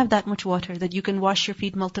 They didn't have that much water that you can wash your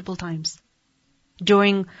feet multiple times.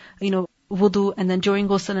 During, wudu, and then during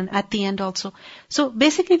ghusl, and at the end also. So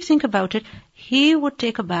basically, if you think about it, he would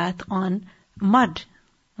take a bath on mud,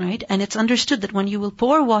 right? And it's understood that when you will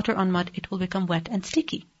pour water on mud, it will become wet and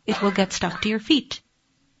sticky. It will get stuck to your feet.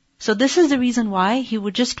 So this is the reason why he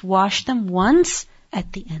would just wash them once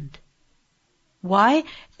at the end. Why?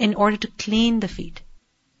 In order to clean the feet.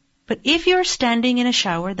 But if you're standing in a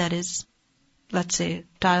shower that is, let's say,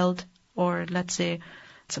 tiled, or let's say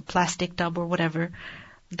it's a plastic tub or whatever,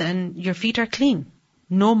 then your feet are clean.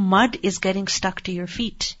 No mud is getting stuck to your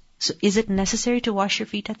feet. So is it necessary to wash your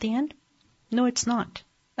feet at the end? No, it's not.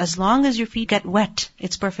 As long as your feet get wet,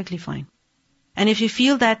 it's perfectly fine. And if you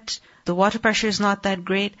feel that the water pressure is not that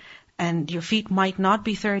great and your feet might not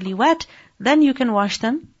be thoroughly wet, then you can wash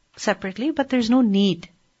them separately, but there's no need.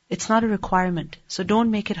 It's not a requirement. So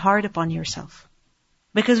don't make it hard upon yourself.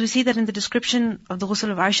 Because we see that in the description of the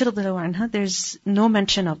ghusl of Aisha radiallahu anha, there's no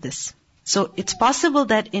mention of this. So it's possible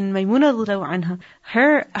that in Maymuna radiallahu anha,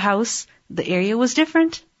 her house, the area was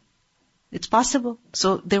different. It's possible.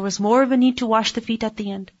 So there was more of a need to wash the feet at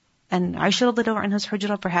the end. And Aisha radiallahu anha's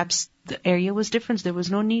hujra, perhaps the area was different. There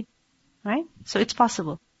was no need. Right? So it's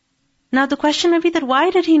possible. Now the question may be that why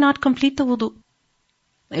did he not complete the wudu?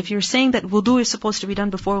 If you're saying that wudu is supposed to be done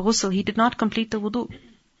before ghusl, he did not complete the wudu.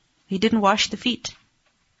 He didn't wash the feet.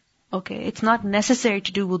 Okay, it's not necessary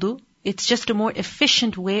to do wudu. It's just a more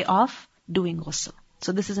efficient way of doing ghusl.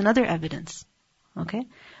 So this is another evidence. Okay?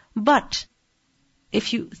 But,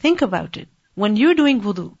 if you think about it, when you're doing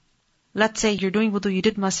wudu, let's say you're doing wudu, you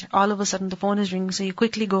did masr, all of a sudden the phone is ringing, so you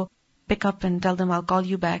quickly go pick up and tell them, I'll call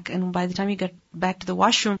you back. And by the time you get back to the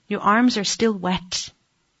washroom, your arms are still wet.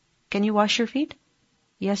 Can you wash your feet?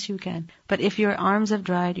 Yes, you can. But if your arms have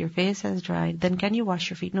dried, your face has dried, then can you wash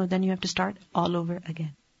your feet? No, then you have to start all over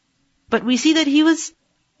again. But we see that he was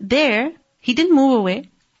there. He didn't move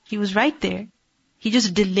away. He was right there. He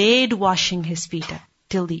just delayed washing his feet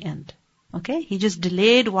till the end. Okay? He just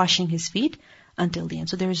delayed washing his feet until the end.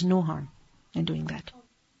 So there is no harm in doing that.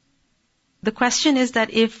 The question is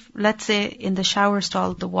that if, let's say, in the shower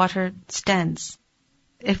stall, the water stands.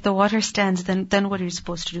 If the water stands, then what are you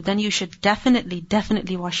supposed to do? Then you should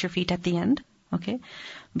definitely wash your feet at the end. Okay?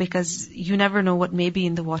 Because you never know what may be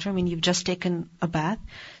in the water. I mean, you've just taken a bath.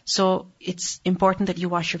 So it's important that you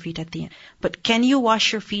wash your feet at the end. But can you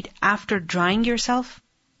wash your feet after drying yourself?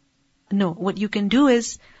 No. What you can do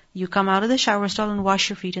is, you come out of the shower stall and wash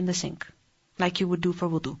your feet in the sink, like you would do for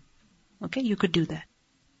wudu. Okay, you could do that.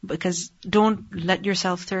 Because don't let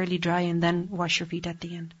yourself thoroughly dry and then wash your feet at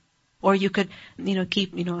the end. Or you could,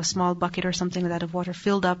 keep, a small bucket or something like that of water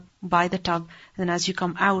filled up by the tub, and as you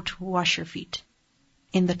come out, wash your feet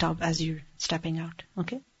in the tub as you're stepping out.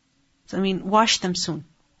 Okay? So, wash them soon.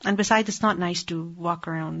 And besides, it's not nice to walk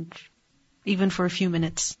around even for a few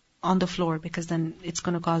minutes on the floor, because then it's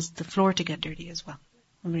going to cause the floor to get dirty as well.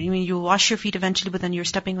 You wash your feet eventually, but then you're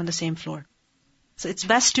stepping on the same floor. So it's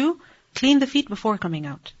best to clean the feet before coming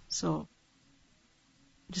out. So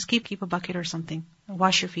just keep a bucket or something.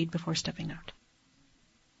 Wash your feet before stepping out.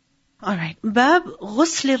 Alright. Bab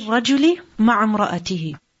ghusl al-rajuli ma'a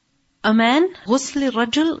imra'atihi. A man, ghusl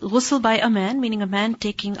al-rajul, ghusl by a man, meaning a man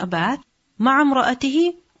taking a bath, ma'a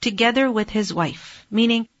imra'atihi, together with his wife.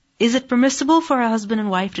 Meaning, is it permissible for a husband and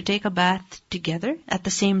wife to take a bath together at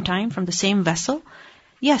the same time from the same vessel?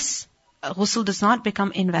 Yes. Ghusl does not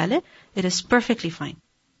become invalid. It is perfectly fine.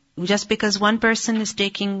 Just because one person is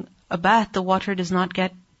taking a bath, the water does not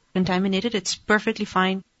get contaminated. It's perfectly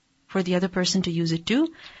fine for the other person to use it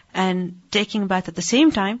too. And taking a bath at the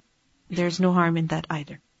same time, there's no harm in that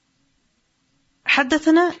either.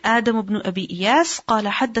 حدثنا آدم بن أبي إياس قال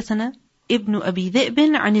حدثنا ابن أبي ذئب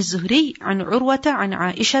عن الزهري عن عروة عن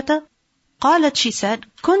عائشة قالت, she said,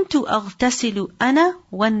 كنت أغتسل أنا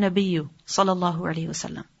والنبي صلى الله عليه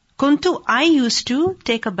وسلم. كنت, I used to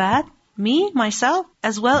take a bath, me, myself,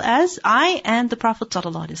 as well as I and the Prophet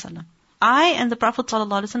sallallahu alaihi wasallam. I and the Prophet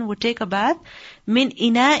sallallahu alaihi wasallam would take a bath min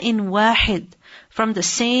ina'in wahid, from the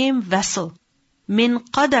same vessel. Min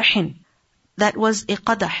qadahin, that was a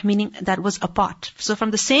qadah, meaning that was a pot. So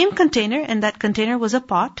from the same container, and that container was a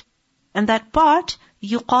pot, and that pot,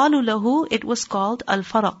 yuqalu lahu, it was called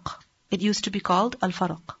al-faraq. It used to be called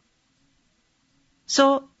al-faraq.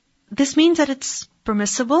 So this means that it's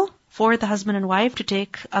permissible for the husband and wife to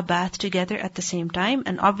take a bath together at the same time,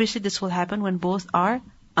 and obviously this will happen when both are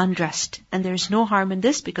undressed. And there is no harm in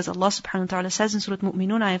this, because Allah subhanahu wa ta'ala says in Surah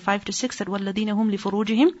Mu'minun, ayah 5-6, that وَالَّذِينَ هُمْ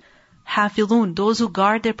لِفُرُوجِهِمْ حَافِظُونَ, those who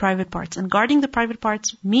guard their private parts. And guarding the private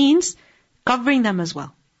parts means covering them as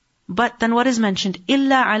well. But then what is mentioned?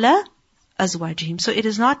 إِلَّا عَلَى أَزْوَاجِهِمْ. So it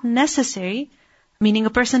is not necessary, meaning a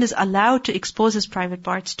person is allowed to expose his private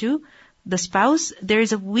parts to the spouse. There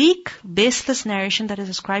is a weak, baseless narration that is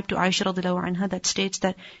ascribed to Aisha radiallahu anha that states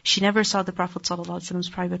that she never saw the Prophet sallallahu alaihi wasallam's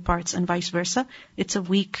private parts and vice versa. It's a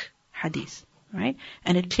weak hadith, right?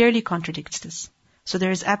 And it clearly contradicts this. So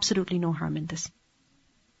there is absolutely no harm in this.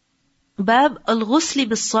 Bab al-ghusli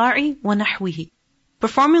bis-sa'i wa nahwihi.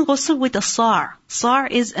 Performing ghusl with a sa'. Sa'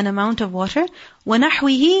 is an amount of water. Wa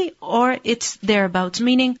nahwihi, or it's thereabouts,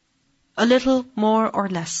 meaning a little more or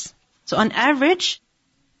less. So on average,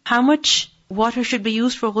 how much water should be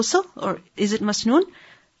used for ghusl? Or is it masnoon?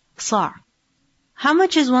 Sa'. How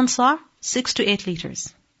much is one sa'? 6 to 8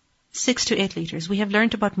 liters. 6 to 8 liters. We have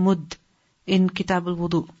learned about mud in Kitab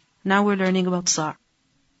al-Wudu. Now we're learning about sa'.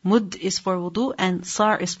 Mud is for wudu and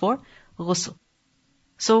sa' is for ghusl.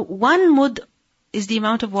 So 1 mud is the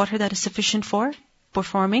amount of water that is sufficient for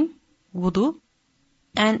performing wudu,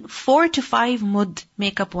 and 4 to 5 mud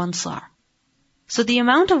make up 1 sa'. So the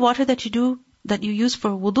amount of water that you use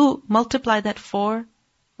for wudu, multiply that 4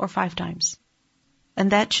 or 5 times.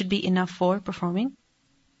 And that should be enough for performing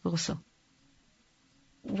ghusl.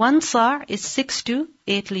 1 sa' is 6 to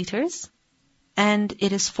 8 liters, and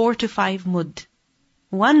it is 4 to 5 mud.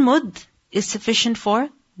 1 mud is sufficient for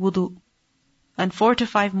wudu, and 4 to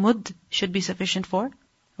 5 mud should be sufficient for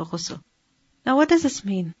ghusl. Now what does this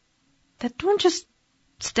mean? That don't just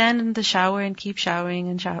stand in the shower and keep showering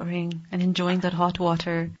and enjoying that hot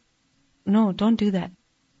water. No, don't do that.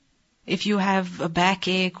 If you have a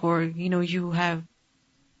backache or, you have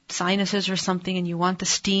sinuses or something and you want the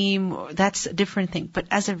steam, that's a different thing. But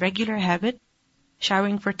as a regular habit,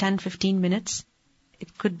 showering for 10-15 minutes,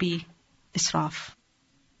 it could be israf.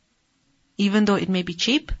 Even though it may be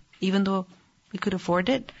cheap, even though we could afford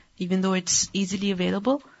it, even though it's easily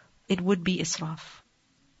available, it would be israf.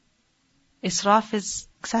 Israf is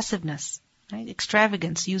excessiveness, right?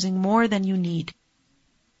 Extravagance, using more than you need.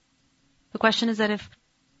 The question is that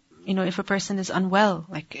if a person is unwell,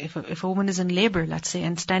 like if a woman is in labor, let's say,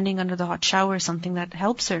 and standing under the hot shower is something that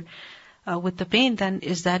helps her with the pain, then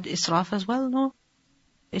is that israf as well? No.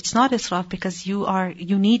 It's not israf, because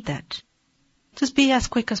you need that. Just be as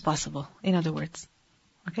quick as possible, in other words.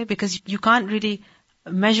 Okay? Because you can't really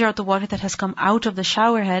measure out the water that has come out of the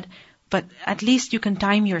shower head, but at least you can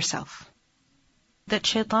time yourself. That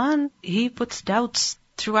shaitan, he puts doubts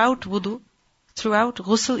throughout wudu. throughout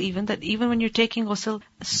ghusl even, that even when you're taking ghusl,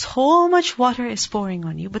 so much water is pouring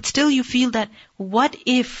on you, but still you feel that what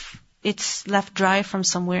if it's left dry from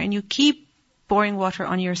somewhere, and you keep pouring water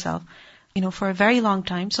on yourself, for a very long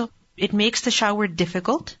time. So it makes the shower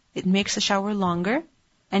difficult, it makes the shower longer,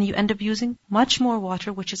 and you end up using much more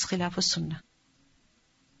water, which is khilaf as-sunnah.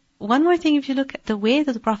 One more thing, if you look at the way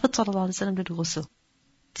that the Prophet ﷺ did ghusl,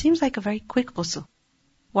 it seems like a very quick ghusl.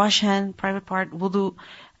 Wash hand, private part, wudu,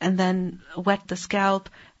 and then wet the scalp,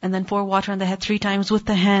 and then pour water on the head 3 times with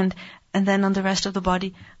the hand, and then on the rest of the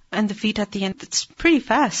body, and the feet at the end. It's pretty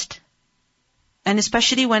fast. And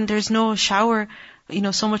especially when there's no shower,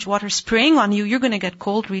 so much water spraying on you, you're going to get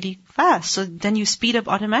cold really fast. So then you speed up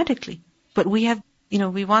automatically. But we have,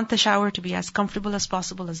 we want the shower to be as comfortable as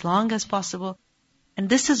possible, as long as possible. And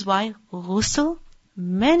this is why ghusl,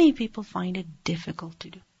 many people find it difficult to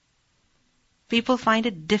do. People find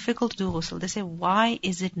it difficult to do ghusl. They say, why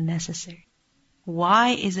is it necessary?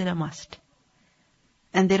 Why is it a must?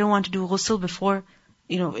 And they don't want to do ghusl before,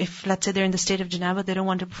 if let's say they're in the state of janaba, they don't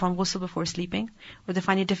want to perform ghusl before sleeping, or they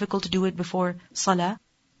find it difficult to do it before salah.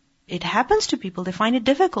 It happens to people. They find it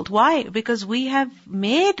difficult. Why? Because we have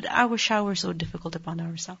made our shower so difficult upon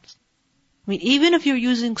ourselves. Even if you're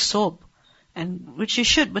using soap, and which you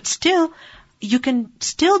should, but still, you can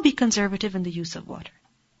still be conservative in the use of water.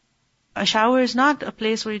 A shower is not a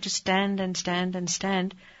place where you just stand and stand and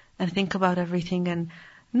stand and think about everything. And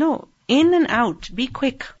no, in and out, be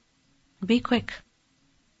quick. Be quick.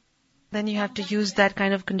 Then you have to use that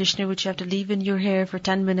kind of conditioner which you have to leave in your hair for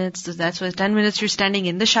 10 minutes. So that's why 10 minutes you're standing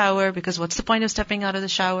in the shower, because what's the point of stepping out of the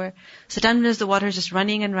shower? So 10 minutes the water is just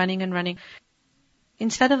running and running and running.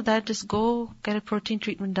 Instead of that, just go get a protein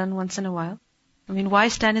treatment done once in a while. Why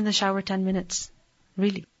stand in the shower 10 minutes?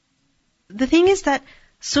 Really. The thing is that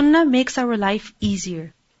Sunnah makes our life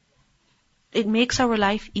easier. It makes our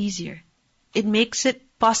life easier. It makes it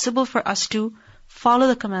possible for us to follow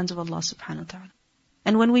the commands of Allah subhanahu wa ta'ala.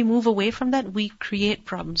 And when we move away from that, we create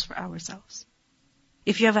problems for ourselves.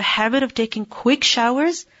 If you have a habit of taking quick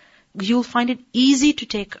showers, you'll find it easy to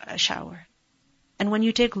take a shower. And when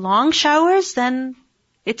you take long showers, then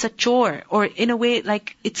it's a chore, or in a way,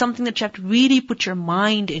 like it's something that you have to really put your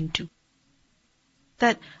mind into.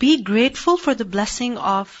 That be grateful for the blessing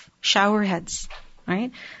of shower heads,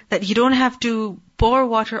 right? That you don't have to pour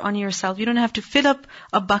water on yourself. You don't have to fill up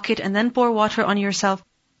a bucket and then pour water on yourself.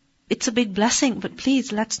 It's a big blessing, but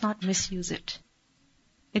please, let's not misuse it.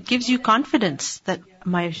 It gives you confidence that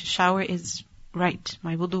my shower is right,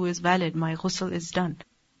 my wudu is valid, my ghusl is done.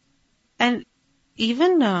 And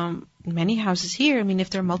even many houses here, if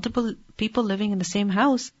there are multiple people living in the same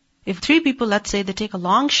house, if 3 people, let's say, they take a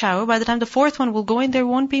long shower, by the time the 4th one will go in, there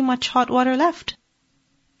won't be much hot water left.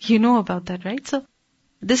 You know about that, right? So,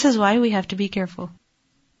 this is why we have to be careful.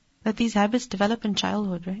 That these habits develop in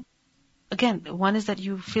childhood, right? Again, one is that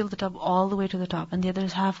you fill the tub all the way to the top, and the other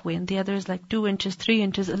is halfway, and the other is like 2 inches, 3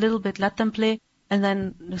 inches, a little bit, let them play, and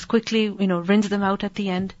then just quickly, rinse them out at the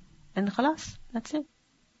end, and khalas, that's it.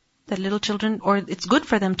 That little children, or it's good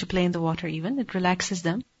for them to play in the water even, it relaxes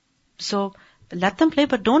them. So, let them play,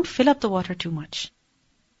 but don't fill up the water too much.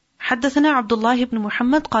 حدثنا عبد الله بن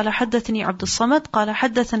محمد قال حدثني عبد الصمد قال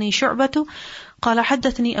حدثني شعبة قال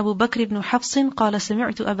حدثني أبو بكر بن حفص قال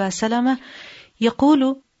سمعت أبا سلمة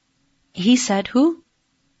يقول. He said, who?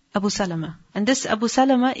 Abu Salama. And this Abu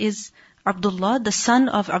Salama is Abdullah, the son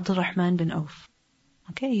of Abdurrahman bin Auf.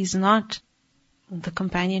 Okay, he's not the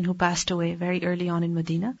companion who passed away very early on in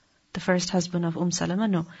Medina, the first husband of Salama.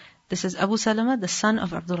 No, this is Abu Salama, the son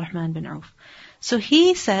of Abdurrahman bin Auf. So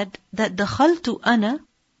he said that دخلت أنا,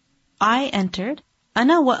 I entered,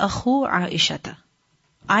 أنا وأخو عائشة.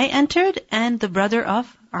 I entered and the brother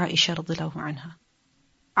of Aisha رضي الله عنها.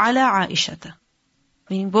 على عائشة.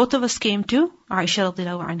 Meaning both of us came to Aisha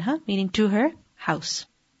radiallahu anha, meaning to her house.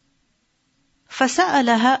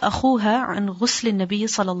 فَسَأَلَهَا أَخُوهَا عَنْ غُسْلِ النَّبِيِّ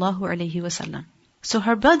صَلَى اللَّهُ عَلَيْهِ وَسَلَّمَ. So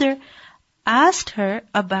her brother asked her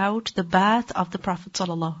about the bath of the Prophet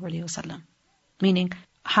sallallahu alaihi wasallam. Meaning,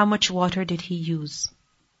 how much water did he use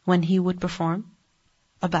when he would perform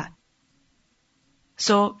a bath?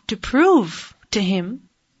 So, to prove to him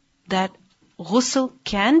that ghusl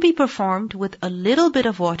can be performed with a little bit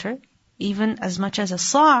of water, even as much as a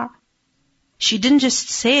sa', she didn't just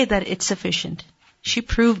say that it's sufficient. She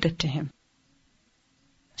proved it to him.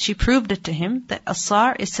 She proved it to him that a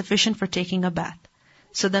sa' is sufficient for taking a bath.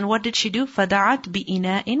 So then what did she do? فَدَعَتْ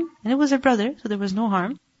بِإِنَاءٍ, and it was her brother, so there was no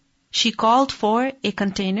harm. She called for a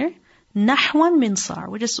container, نَحْوًا مِنْ صَعْ,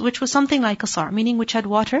 which was something like a sa', meaning which had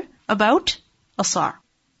water about a sa'.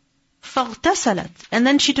 فاغتسلت, and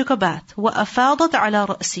then she took a bath. وأفاضت على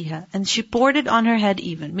رأسها, and she poured it on her head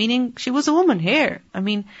even. Meaning, she was a woman, hair. I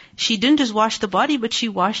mean, she didn't just wash the body, but she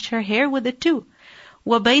washed her hair with it too.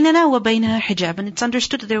 وبيننا وبينها حجاب, and it's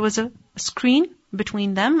understood that there was a screen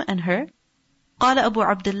between them and her. قال أبو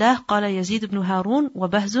عبد الله قال يزيد بن هارون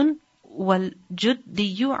وبهز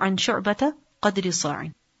والجدي عن شعبة قدر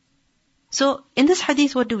صاع. So, in this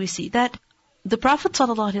hadith, what do we see? That the Prophet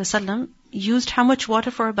ﷺ used how much water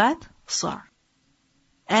for a bath? Sa'.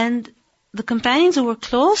 And the companions who were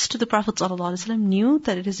close to the Prophet ﷺ knew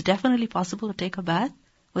that it is definitely possible to take a bath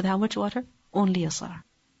with how much water? Only a sa'.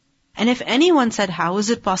 And if anyone said, how is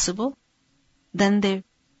it possible? Then they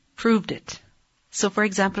proved it. So for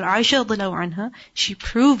example, Aisha radhiyallahu anha, she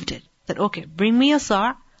proved it. That okay, bring me a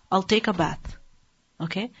sa', I'll take a bath.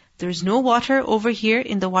 Okay? There's no water over here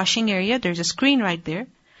in the washing area, there's a screen right there.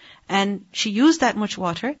 And she used that much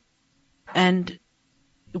water, and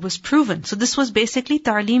it was proven. So this was basically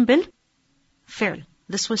ta'aleem bil fi'l.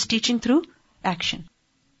 This was teaching through action.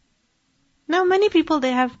 Now many people,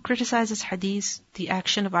 they have criticized this hadith, the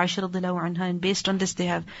action of Aisha radhiyallahu anha, and based on this they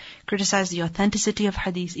have criticized the authenticity of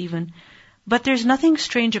hadith even. But there's nothing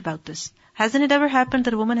strange about this. Hasn't it ever happened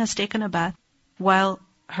that a woman has taken a bath while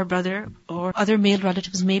her brother or other male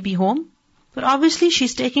relatives may be home? But obviously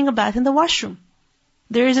she's taking a bath in the washroom.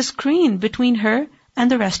 There is a screen between her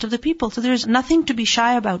and the rest of the people. So there's nothing to be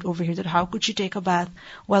shy about over here, that how could she take a bath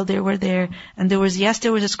while they were there? And there was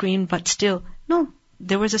a screen, but still, no,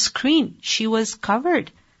 there was a screen. She was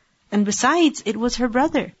covered. And besides, it was her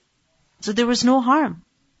brother. So there was no harm.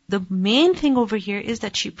 The main thing over here is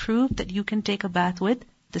that she proved that you can take a bath with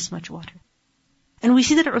this much water. And we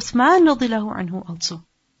see that Uthman radhiyallahu anhu also,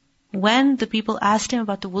 when the people asked him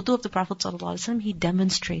about the wudu of the Prophet ﷺ, he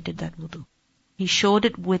demonstrated that wudu. He showed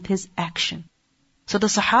it with his action. So the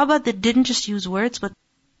Sahaba, they didn't just use words, but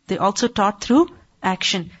they also taught through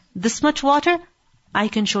action. This much water, I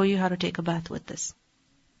can show you how to take a bath with this.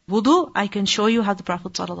 Wudu, I can show you how the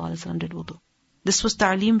Prophet ﷺ did wudu. This was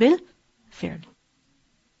ta'aleem bil fi'l.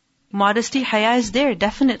 Modesty, haya is there,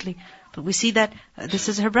 definitely. But we see that this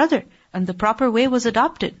is her brother, and the proper way was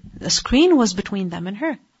adopted. A screen was between them and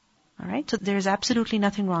her. Alright, so there is absolutely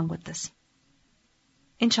nothing wrong with this.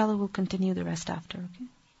 Inshallah, we'll continue the rest after, okay?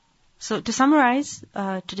 So to summarize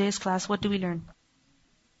today's class, what do we learn?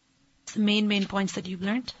 The main points that you've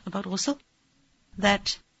learned about ghusl.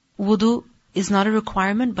 That wudu is not a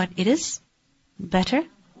requirement, but it is better.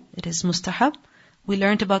 It is mustahab. We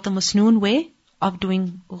learned about the masnoon way of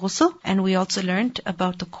doing ghusl, and we also learned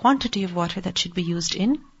about the quantity of water that should be used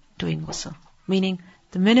in doing ghusl, meaning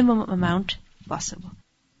the minimum amount possible.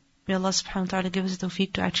 May Allah subhanahu wa ta'ala give us the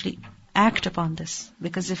tawfiq to actually act upon this,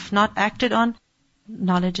 because if not acted on,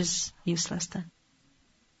 knowledge is useless then.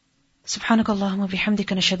 سبحانك اللهم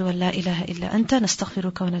وبحمدك نشهد أن لا إله إلا أنت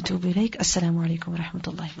نستغفرك ونتوب إليك. السلام عليكم ورحمة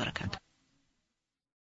الله وبركاته.